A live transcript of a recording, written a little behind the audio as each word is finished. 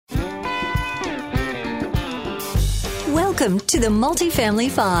Welcome to the Multifamily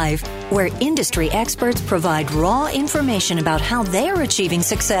 5, where industry experts provide raw information about how they're achieving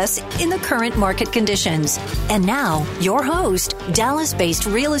success in the current market conditions. And now, your host, Dallas-based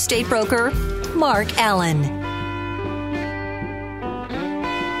real estate broker, Mark Allen.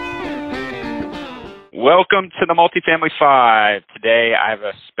 Welcome to the Multifamily 5. Today, I have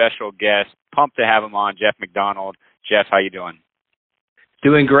a special guest. Pumped to have him on, Jeff McDonnold. Jeff, how you doing?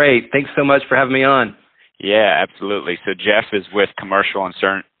 Doing great. Thanks so much for having me on. Yeah, absolutely. So Jeff is with Commercial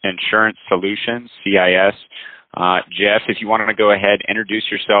Insurance Solutions, CIS. Jeff, if you want to go ahead, introduce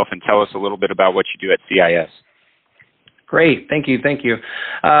yourself and tell us a little bit about what you do at CIS. Great. Thank you.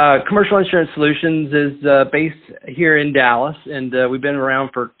 Commercial Insurance Solutions is based here in Dallas, and we've been around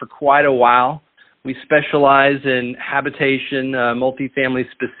for quite a while. We specialize in habitation, multifamily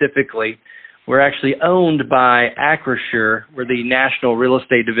specifically. We're actually owned by Acrisure. We're the national real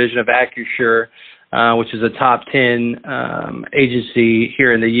estate division of Acrisure, which is a top 10 agency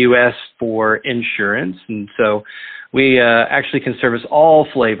here in the U.S. for insurance. And so we actually can service all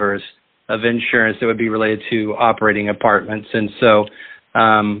flavors of insurance that would be related to operating apartments. And so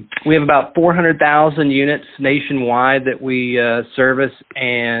we have about 400,000 units nationwide that we service,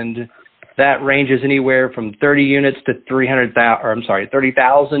 and that ranges anywhere from 30 units to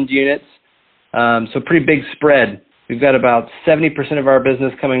 30,000 units. So pretty big spread. We've got about 70% of our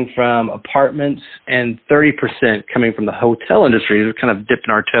business coming from apartments and 30% coming from the hotel industry. We're kind of dipping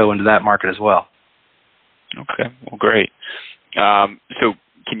our toe into that market as well. Okay, well, great. So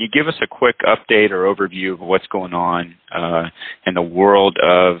can you give us a quick update or overview of what's going on in the world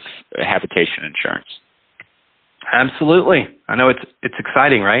of habitation insurance? Absolutely. I know it's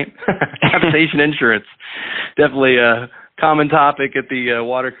exciting, right? Habitation insurance, definitely a common topic at the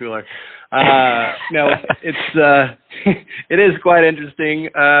water cooler. No, it is quite interesting.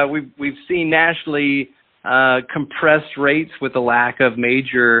 We've seen nationally compressed rates with the lack of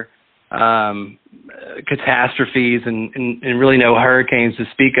major catastrophes and really no hurricanes to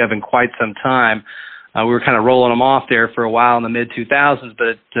speak of in quite some time. We were kind of rolling them off there for a while in the mid-2000s,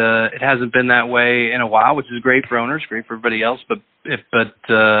 but it hasn't been that way in a while, which is great for owners, great for everybody else, but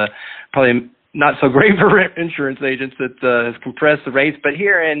probably not so great for insurance agents that has compressed the rates. But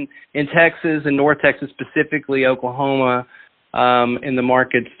here in Texas and North Texas, specifically Oklahoma, in the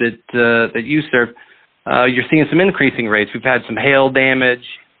markets that you serve, you're seeing some increasing rates. We've had some hail damage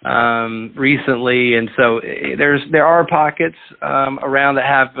recently, and so there are pockets around that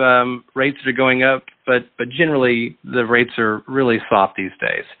have rates that are going up, but generally the rates are really soft these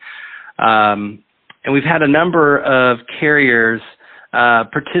days. And we've had a number of carriers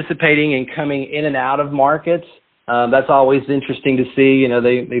participating and coming in and out of markets. That's always interesting to see. You know,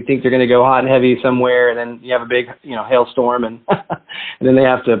 they think they're going to go hot and heavy somewhere, and then you have a big, hailstorm, and and then they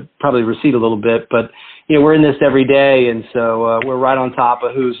have to probably recede a little bit. But we're in this every day, and so we're right on top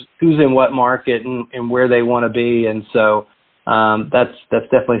of who's in what market and where they want to be, and so that's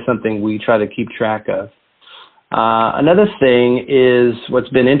definitely something we try to keep track of. Another thing is what's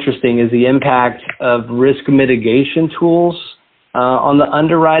been interesting is the impact of risk mitigation tools on the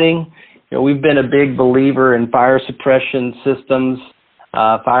underwriting. We've been a big believer in fire suppression systems.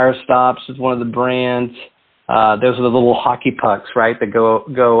 Fire Stops is one of the brands. Those are the little hockey pucks, right, that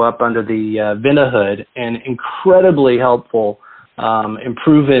go up under the vent hood, and incredibly helpful and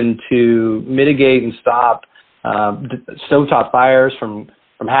proven to mitigate and stop stovetop fires from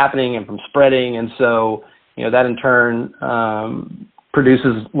happening and from spreading. And so, that in turn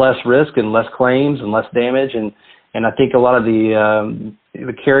produces less risk and less claims and less damage. And I think a lot of the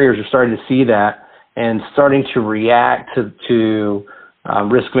carriers are starting to see that and starting to react to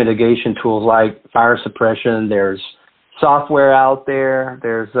risk mitigation tools like fire suppression. There's software out there.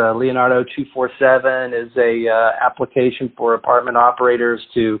 There's Leonardo 247 is a application for apartment operators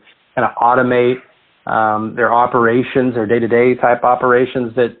to kind of automate their operations, their day-to-day type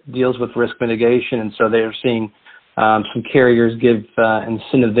operations that deals with risk mitigation. And so they're seeing some carriers give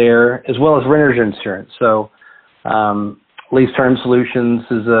incentive there, as well as renter's insurance. So Lease Term Solutions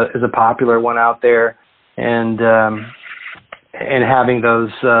is a popular one out there, and having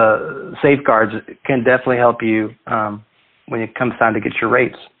those safeguards can definitely help you when it comes time to get your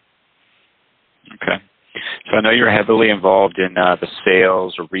rates. Okay. So I know you're heavily involved in the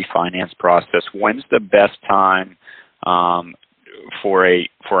sales or refinance process. When's the best time for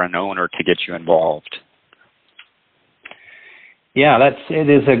an owner to get you involved? Yeah, it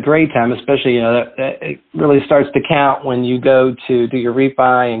is a great time, especially, it really starts to count when you go to do your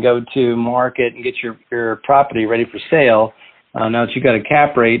refi and go to market and get your property ready for sale. Now that you've got a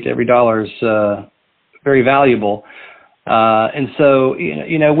cap rate, every dollar is very valuable. And so,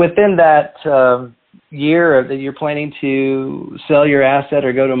 within that year that you're planning to sell your asset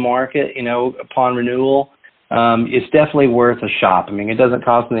or go to market, upon renewal, it's definitely worth a shop. I mean, it doesn't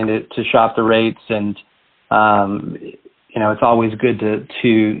cost anything to shop the rates, and it's always good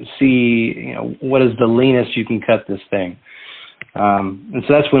to see, what is the leanest you can cut this thing. And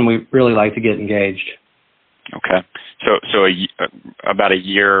so that's when we really like to get engaged. Okay. So about a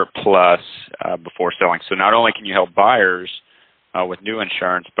year plus before selling. So not only can you help buyers with new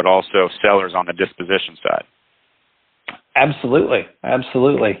insurance, but also sellers on the disposition side. Absolutely.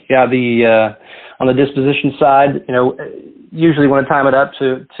 Yeah, on the disposition side, usually want to time it up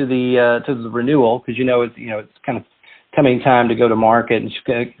to the renewal, because it's kind of coming time to go to market, and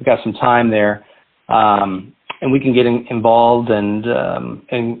you've got some time there, and we can get involved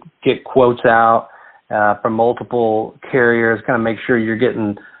and get quotes out from multiple carriers, kind of make sure you're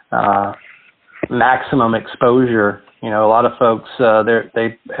getting maximum exposure. A lot of folks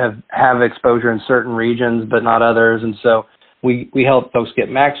they have exposure in certain regions, but not others, and so we help folks get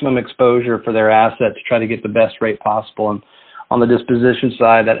maximum exposure for their asset to try to get the best rate possible. And on the disposition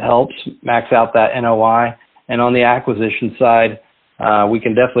side, that helps max out that NOI. And on the acquisition side, we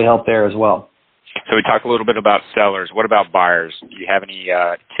can definitely help there as well. So we talked a little bit about sellers. What about buyers? Do you have any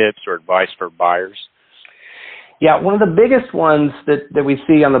tips or advice for buyers? Yeah, one of the biggest ones that we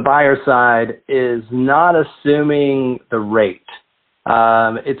see on the buyer side is not assuming the rate.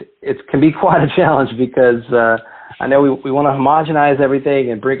 It can be quite a challenge, because I know we want to homogenize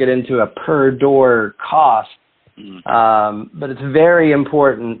everything and bring it into a per door cost, but it's very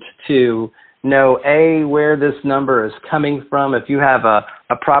important to know, where this number is coming from. If you have a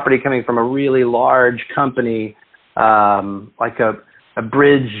property coming from a really large company, like a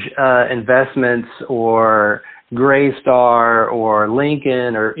Bridge Investments or Graystar or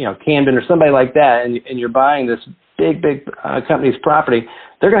Lincoln or Camden or somebody like that, and you're buying this big company's property,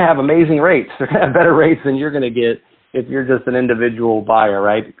 they're going to have amazing rates. They're going to have better rates than you're going to get if you're just an individual buyer,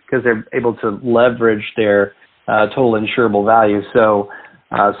 right? Because they're able to leverage their total insurable value. So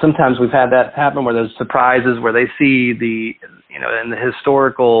sometimes we've had that happen, where there's surprises where they see in the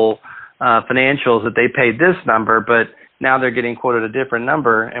historical financials that they paid this number, but now they're getting quoted a different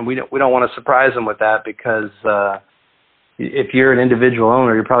number, and we don't want to surprise them with that, because if you're an individual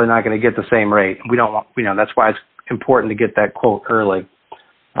owner, you're probably not going to get the same rate. We don't want, that's why it's important to get that quote early.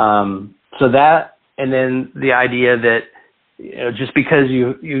 So that, and then the idea that just because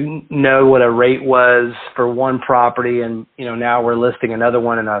you know what a rate was for one property, and now we're listing another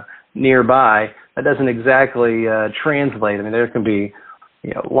one in a nearby, that doesn't exactly translate. I mean, there can be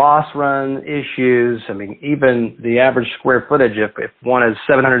loss run issues. I mean, even the average square footage, if one is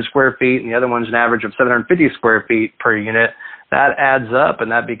 700 square feet and the other one's an average of 750 square feet per unit, that adds up,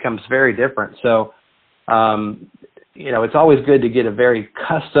 and that becomes very different. So, it's always good to get a very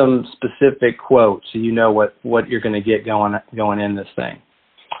custom specific quote, so you know what you're going to get going in this thing.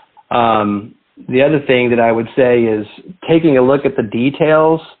 The other thing that I would say is taking a look at the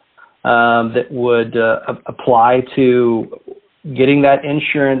details that would apply to getting that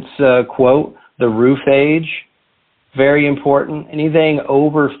insurance quote. The roof age, very important. Anything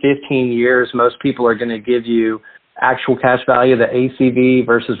over 15 years, most people are going to give you actual cash value, the ACV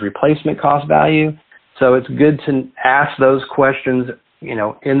versus replacement cost value. So it's good to ask those questions,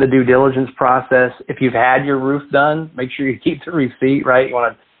 in the due diligence process. If you've had your roof done, make sure you keep the receipt, right? You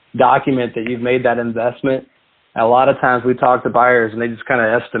want to document that you've made that investment. And a lot of times we talk to buyers and they just kind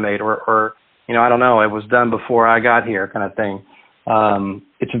of estimate, or I don't know, it was done before I got here kind of thing.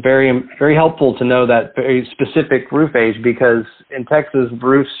 It's very, very helpful to know that very specific roof age, because in Texas,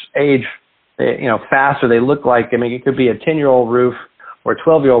 roofs age, faster. They look like, it could be a 10-year-old roof or a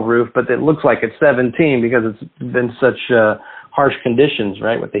 12-year-old roof, but it looks like it's 17 because it's been such harsh conditions,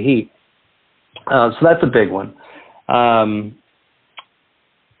 right, with the heat. So that's a big one. The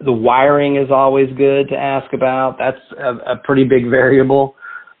wiring is always good to ask about. That's a pretty big variable.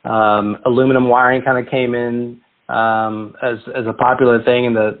 Aluminum wiring kind of came in as a popular thing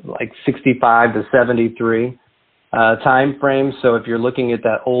in the 65 to 73 time frame. So if you're looking at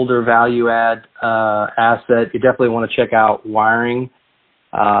that older value add asset, you definitely want to check out wiring.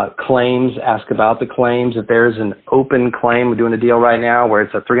 Claims, ask about the claims. If there's an open claim, we're doing a deal right now where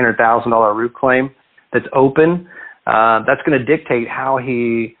it's a $300,000 roof claim that's open, that's going to dictate how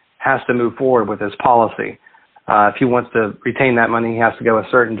he has to move forward with his policy. If he wants to retain that money, he has to go a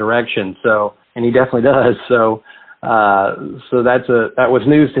certain direction. So, and he definitely does. So that was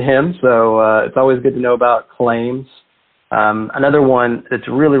news to him. So it's always good to know about claims. Another one that's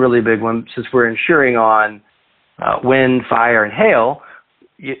a really, really big one, since we're insuring on wind, fire, and hail,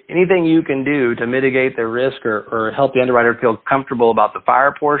 anything you can do to mitigate the risk or help the underwriter feel comfortable about the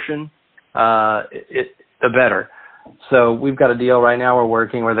fire portion the better. So we've got a deal right now we're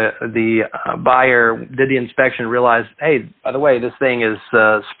working where the buyer did the inspection, realized, hey, by the way, this thing is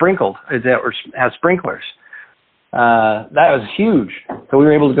sprinkled, or has sprinklers. That was huge. So we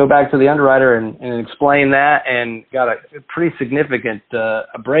were able to go back to the underwriter and explain that, and got a pretty significant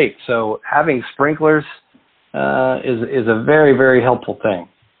break. So having sprinklers is a very, very helpful thing.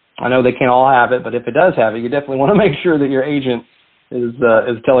 I know they can't all have it, but if it does have it, you definitely want to make sure that your agent is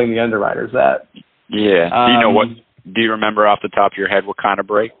telling the underwriters that. Yeah. Do you know what? Do you remember off the top of your head what kind of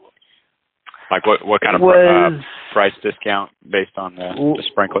break? Like what kind of price discount based on the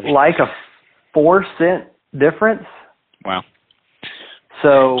sprinklers? Like a 4-cent difference. Wow.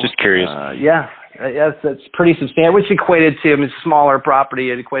 So just curious. That's pretty substantial, which equated to, smaller property.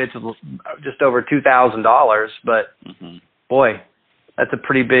 It equated to just over $2,000. But boy, that's a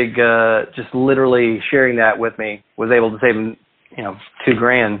pretty big. Just literally sharing that with me, was able to save him,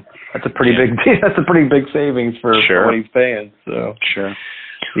 $2,000. That's a pretty big. That's a pretty big savings for what he's paying. So sure.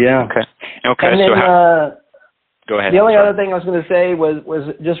 Yeah. Okay. And then, go ahead. The only other thing I was going to say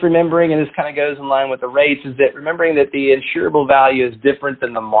was just remembering, and this kind of goes in line with the rates, is that remembering that the insurable value is different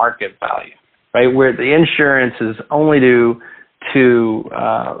than the market value, right? Where the insurance is only to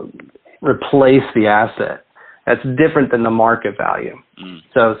replace the asset. That's different than the market value.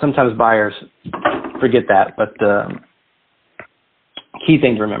 So sometimes buyers forget that, but key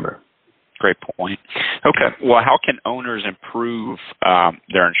thing to remember. Great point. Okay. Well, how can owners improve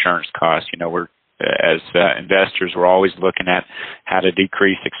their insurance costs? We're as investors, we're always looking at how to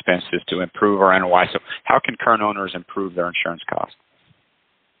decrease expenses to improve our NOI. So how can current owners improve their insurance costs?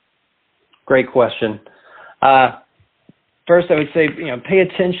 Great question. First, I would say, pay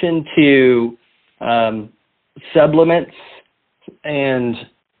attention to sublimits and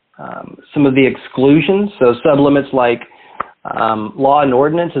some of the exclusions. So sublimits like law and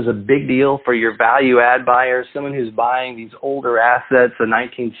ordinance is a big deal for your value add buyers, someone who's buying these older assets, a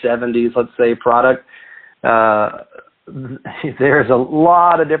 1970s, let's say, product. There's a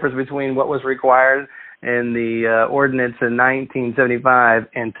lot of difference between what was required in the ordinance in 1975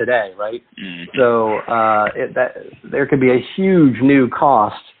 and today, right? So there could be a huge new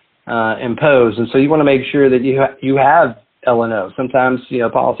cost imposed, and so you want to make sure that you have L&O. Sometimes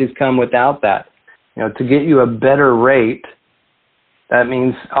policies come without that. To get you a better rate. That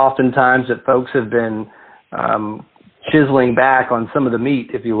means oftentimes that folks have been chiseling back on some of the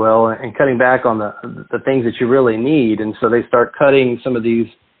meat, if you will, and cutting back on the things that you really need. And so they start cutting some of these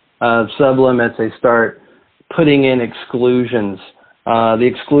sublimits. They start putting in exclusions. The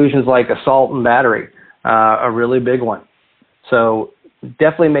exclusions like assault and battery, a really big one. So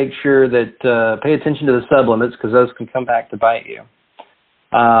definitely make sure that pay attention to the sublimits, because those can come back to bite you.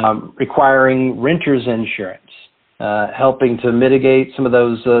 Requiring renter's insurance. Helping to mitigate some of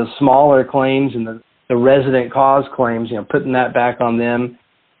those smaller claims and the resident cause claims, putting that back on them.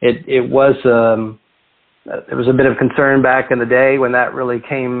 There was a bit of concern back in the day when that really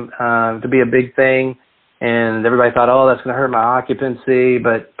came to be a big thing, and everybody thought, oh, that's going to hurt my occupancy,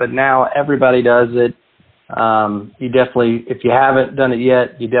 but now everybody does it. You definitely, if you haven't done it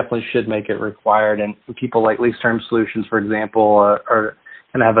yet, you definitely should make it required. And people like Lease Term Solutions, for example, are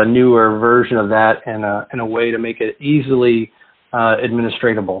and have a newer version of that and a way to make it easily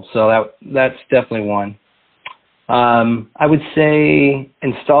administratable. So that's definitely one. I would say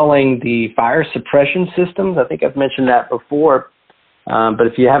installing the fire suppression systems. I think I've mentioned that before, but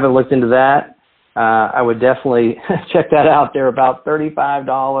if you haven't looked into that, I would definitely check that out. They're about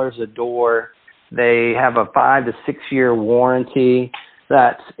 $35 a door. They have a 5 to 6 year warranty.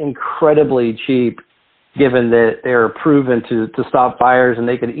 That's incredibly cheap, given that they're proven to stop fires, and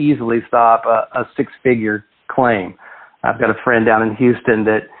they could easily stop a 6-figure claim. I've got a friend down in Houston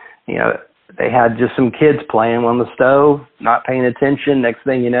that, they had just some kids playing on the stove, not paying attention. Next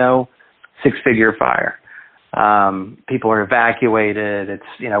thing you know, 6-figure fire. People are evacuated. It's,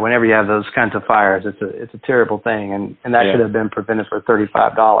 whenever you have those kinds of fires, it's a terrible thing, and that could have been prevented for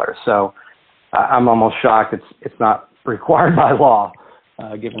 $35. So I'm almost shocked it's not required by law,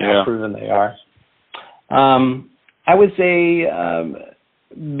 given how proven they are. I would say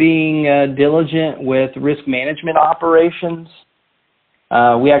being diligent with risk management operations.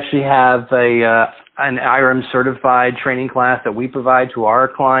 We actually have an IRM certified training class that we provide to our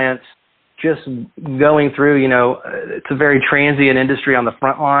clients. Just going through, it's a very transient industry on the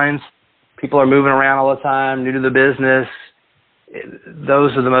front lines. People are moving around all the time, new to the business.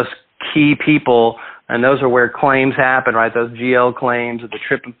 Those are the most key people, and those are where claims happen, right? Those GL claims, the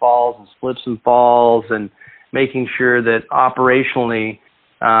trip and falls and slips and falls, and making sure that operationally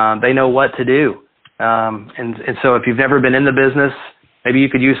they know what to do. And so if you've never been in the business, maybe you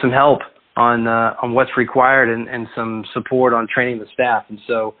could use some help on what's required and some support on training the staff. And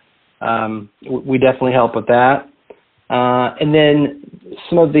so we definitely help with that. And then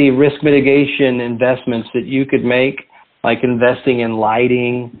some of the risk mitigation investments that you could make, like investing in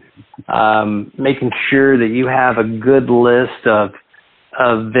lighting, making sure that you have a good list of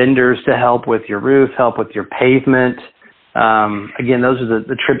vendors to help with your roof, help with your pavement. Again, those are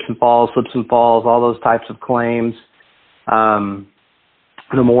the trips and falls, slips and falls, all those types of claims.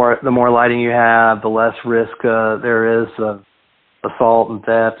 The more lighting you have, the less risk there is of assault and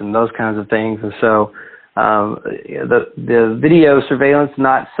theft and those kinds of things. And so the video surveillance,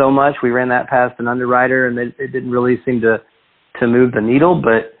 not so much. We ran that past an underwriter, and it didn't really seem to move the needle.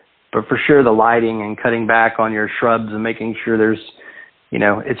 But for sure, the lighting and cutting back on your shrubs and making sure there's,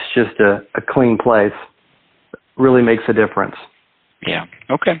 it's just a clean place really makes a difference. Yeah.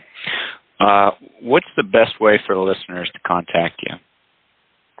 Okay. What's the best way for the listeners to contact you?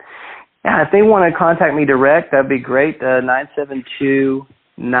 Yeah, if they want to contact me direct, that'd be great.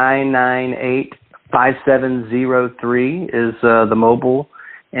 972-998-5703 is the mobile.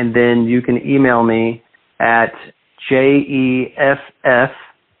 And then you can email me at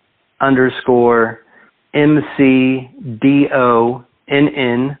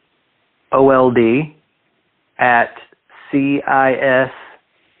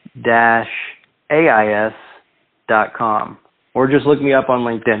Or just look me up on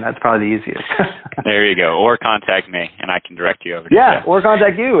LinkedIn. That's probably the easiest. There you go. Or contact me, and I can direct you over to Jeff. Yeah, or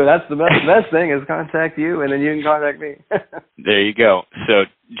contact you. That's the best thing is contact you, and then you can contact me. There you go. So,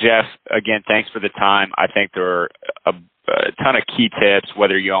 Jeff, again, thanks for the time. I think there are a ton of key tips,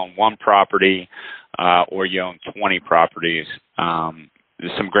 whether you own one property or you own 20 properties.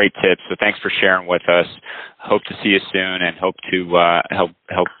 There's some great tips. So thanks for sharing with us. Hope to see you soon, and hope to help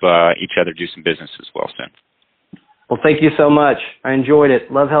each other do some business as well soon. Well, thank you so much. I enjoyed it.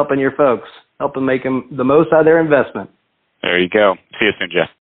 Love helping your folks, helping make them the most out of their investment. There you go. See you soon, Jeff.